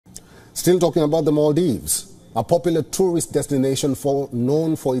Still talking about the Maldives, a popular tourist destination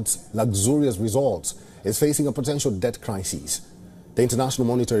known for its luxurious resorts, is facing a potential debt crisis. The International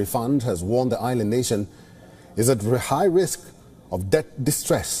Monetary Fund has warned the island nation is at high risk of debt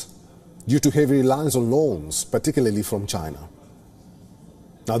distress due to heavy reliance on loans, particularly from China.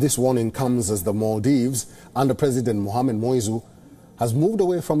 Now, this warning comes as the Maldives, under President Mohamed Moizu, has moved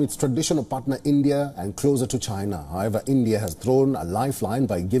away from its traditional partner India and closer to China. However, India has thrown a lifeline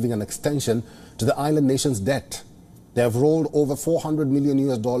by giving an extension to the island nation's debt. They have rolled over $400 million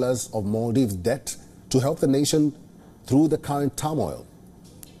of Maldives debt to help the nation through the current turmoil.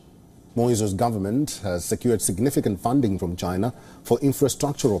 Moizu's government has secured significant funding from China for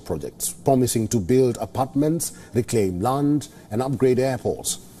infrastructural projects, promising to build apartments, reclaim land and upgrade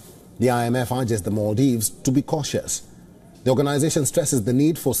airports. The IMF urges the Maldives to be cautious. The organization stresses the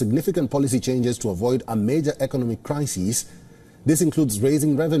need for significant policy changes to avoid a major economic crisis. This includes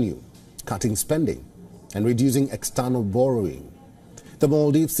raising revenue, cutting spending, and reducing external borrowing. The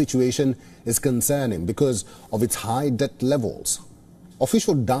Maldives situation is concerning because of its high debt levels.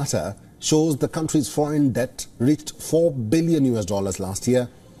 Official data shows the country's foreign debt reached $4 billion last year,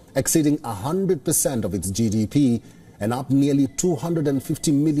 exceeding 100% of its GDP and up nearly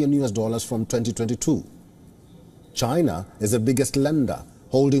 $250 million from 2022. China is the biggest lender,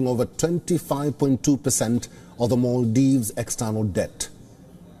 holding over 25.2% of the Maldives' external debt.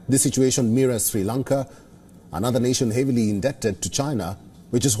 This situation mirrors Sri Lanka, another nation heavily indebted to China,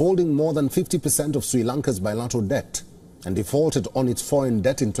 which is holding more than 50% of Sri Lanka's bilateral debt and defaulted on its foreign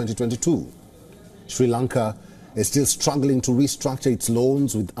debt in 2022. Sri Lanka is still struggling to restructure its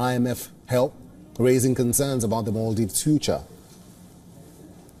loans with IMF help, raising concerns about the Maldives' future.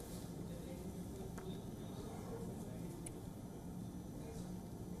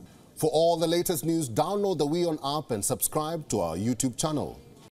 For all the latest news, download the WION app and subscribe to our YouTube channel.